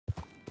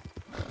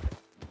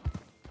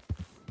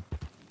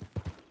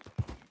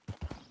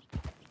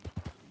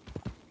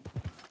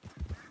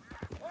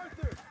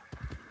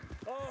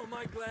am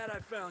I glad I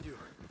found you.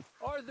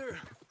 Arthur,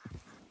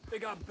 they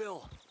got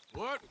Bill.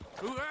 What?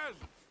 Who has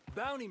him?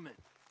 Bountymen.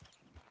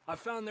 I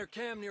found their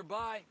camp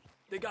nearby.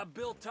 They got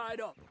Bill tied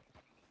up.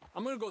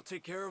 I'm gonna go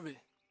take care of it.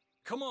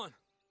 Come on.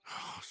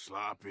 Oh,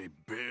 sloppy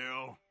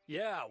Bill.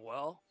 Yeah,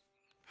 well,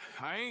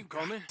 I ain't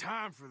Coming? got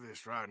time for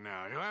this right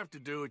now. You'll have to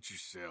do it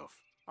yourself.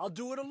 I'll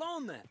do it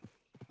alone then.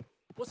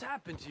 What's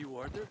happened to you,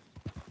 Arthur?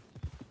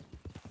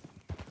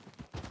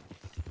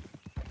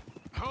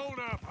 Hold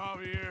up,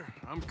 Javier.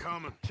 I'm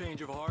coming.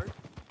 Change of heart?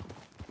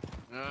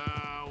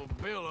 Well,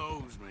 Bill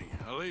owes me.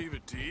 I'll leave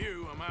it to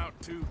you. I'm out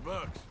 $2.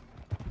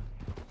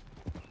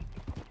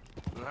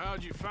 So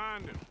how'd you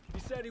find him? He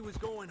said he was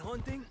going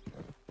hunting.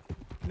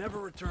 Never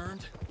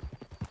returned.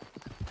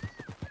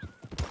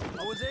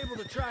 I was able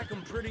to track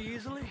him pretty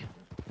easily.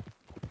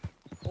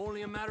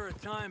 Only a matter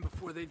of time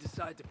before they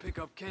decide to pick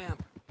up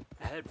camp.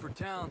 I head for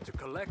town to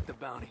collect the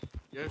bounty.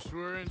 Guess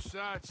we're in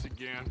sights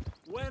again.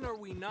 When are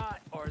we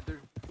not,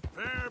 Arthur?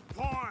 Fair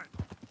point.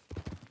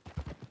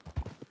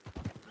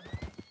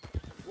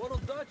 What'll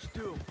Dutch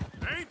do?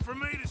 Ain't for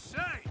me to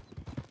say.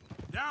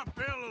 Doubt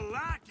Bill will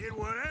like it,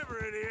 whatever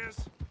it is.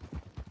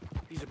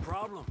 He's a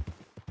problem.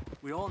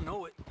 We all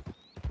know it.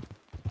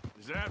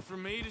 Is that for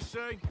me to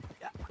say?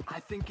 I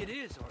think it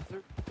is,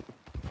 Arthur.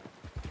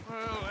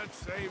 Well, let's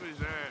save his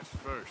ass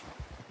first.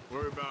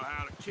 Worry about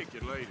how to kick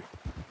it later.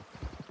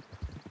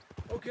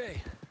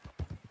 Okay.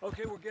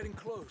 Okay, we're getting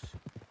close.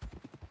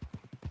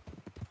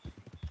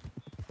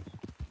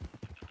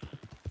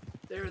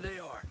 There they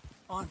are.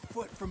 On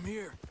foot from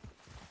here.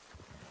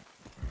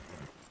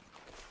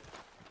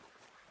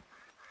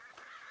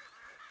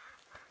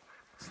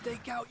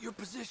 Stake out your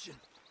position.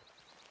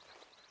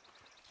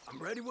 I'm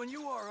ready when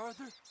you are,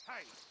 Arthur.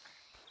 Hey,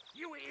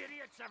 you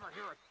idiots ever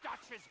hear of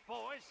Dutch's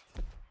boys?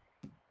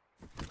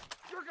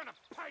 You're gonna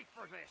pay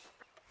for this.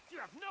 You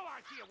have no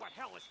idea what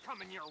hell is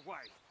coming your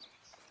way.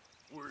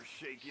 We're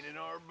shaking in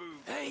our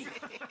boots. Hey!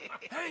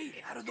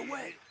 Hey! Out of the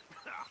way!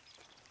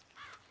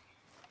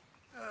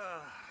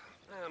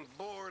 I'm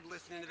bored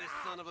listening to this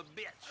son of a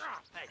bitch.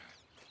 Hey,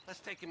 let's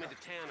take him into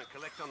town and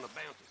collect on the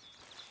bounty.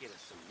 Get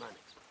us some money.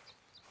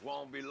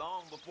 Won't be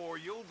long before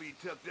you'll be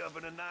tucked up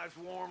in a nice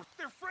warm...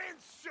 Their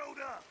friends showed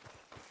up!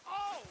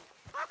 Oh!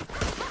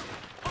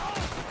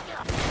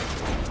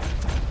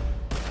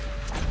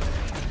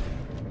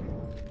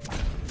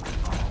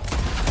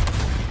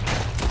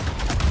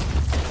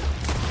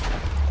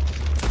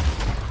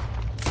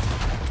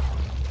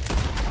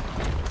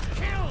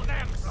 Kill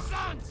them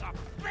sons of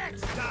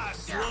bitches! Die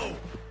slow!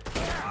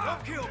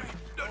 Don't kill me!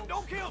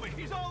 Don't kill me!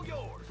 He's all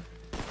yours!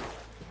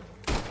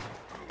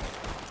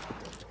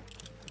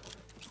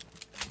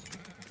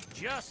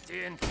 Just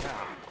in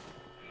time.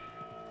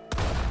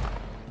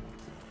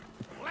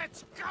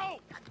 Let's go!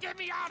 Get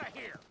me out of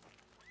here!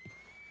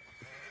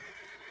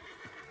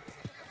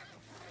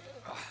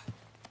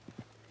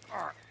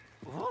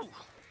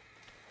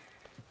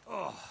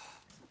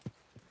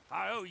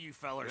 I owe you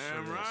fellas for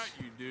Damn this. right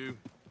you do.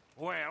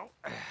 Well,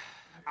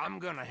 I'm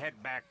gonna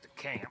head back to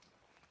camp,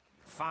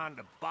 find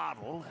a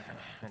bottle,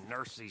 and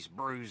nurse these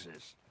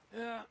bruises.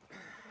 Yeah.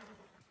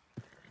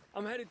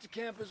 I'm headed to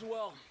camp as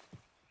well.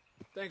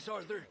 Thanks,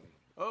 Arthur.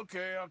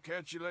 Okay, I'll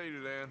catch you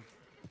later then.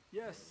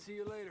 Yes, see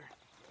you later.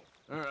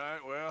 All right,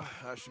 well,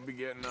 I should be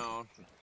getting on.